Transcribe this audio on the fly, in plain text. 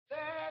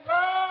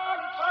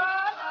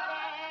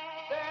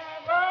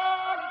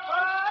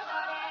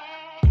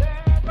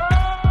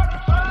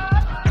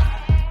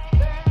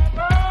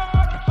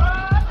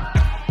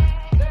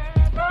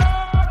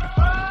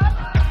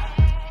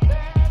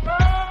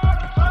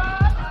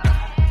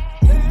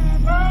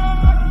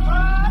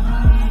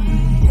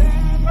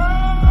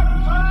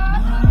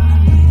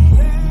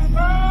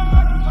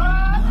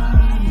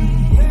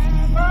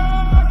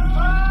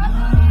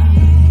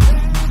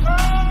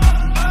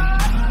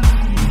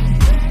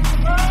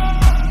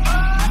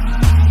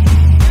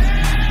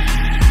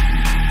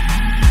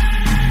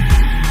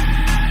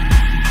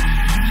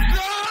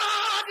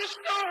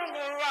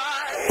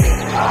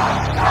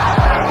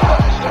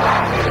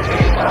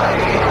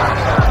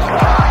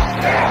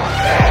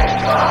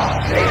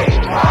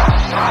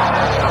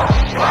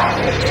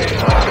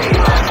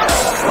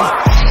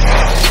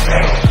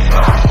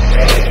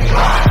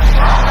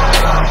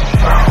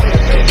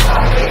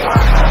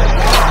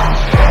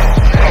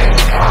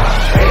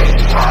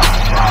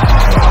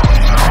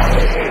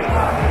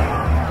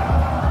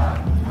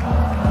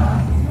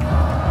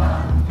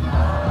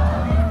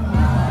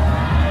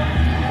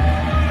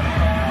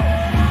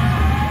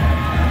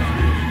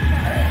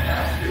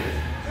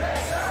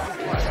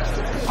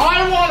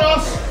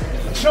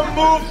to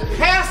move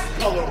past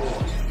color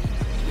war.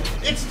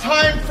 It's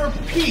time for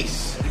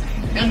peace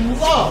and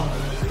love,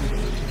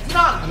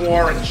 not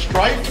war and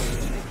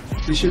strife.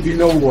 There should be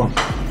no war.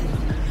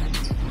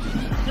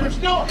 There's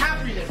no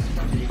happiness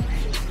for me,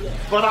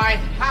 but I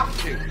have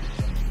to.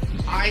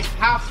 I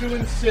have to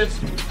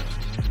insist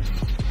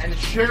and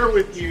share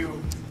with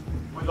you,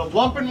 with a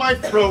lump in my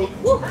throat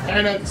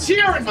and a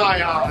tear in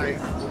my eye,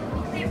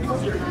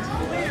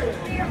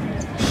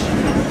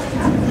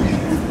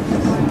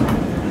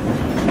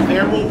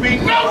 there will be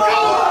no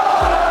color!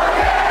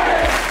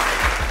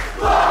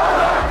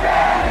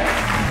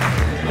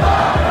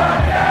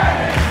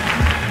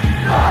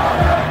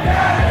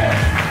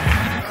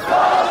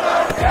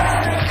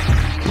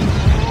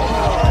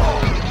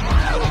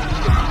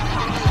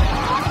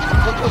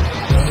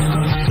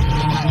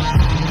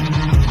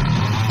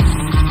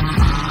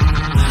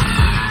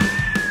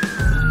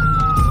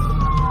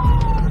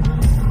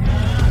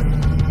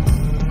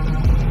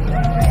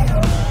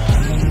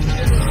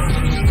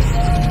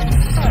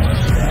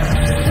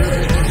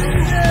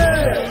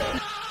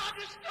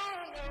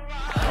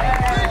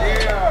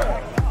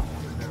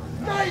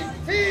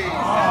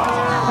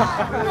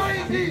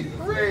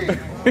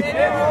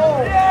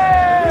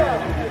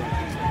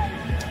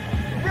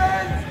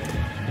 Red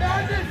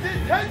Madness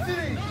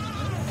Intensity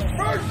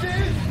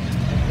versus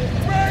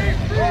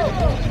Ray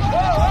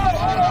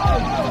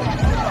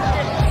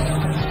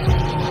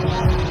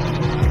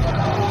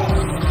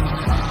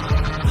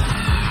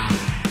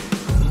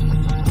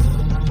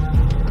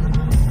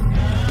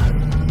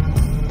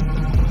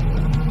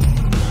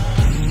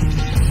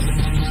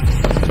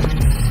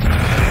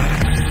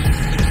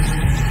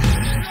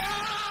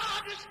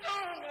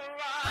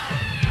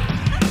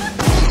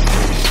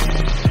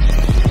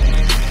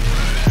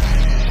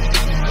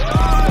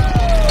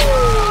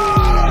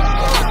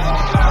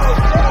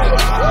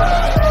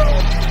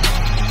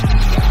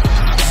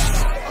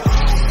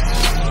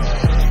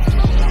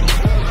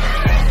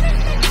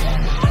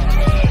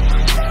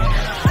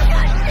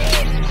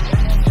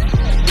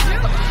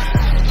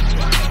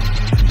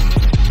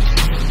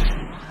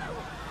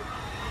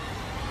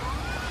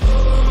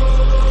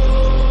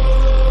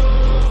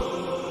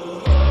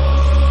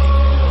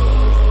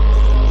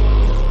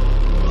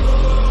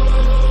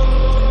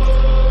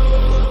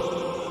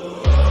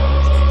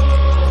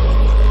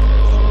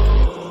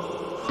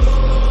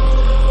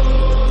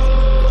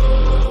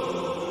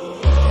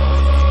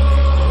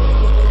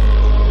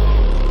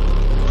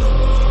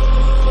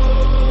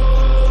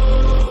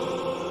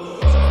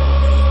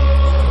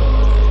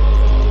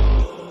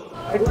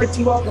I'd like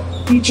to welcome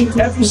each and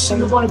every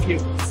single one of you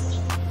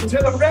to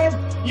the Red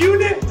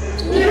Unit!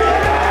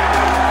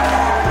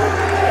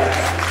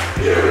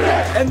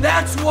 And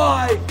that's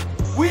why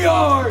we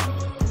are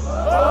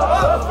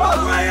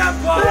the Ray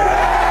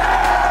Empire!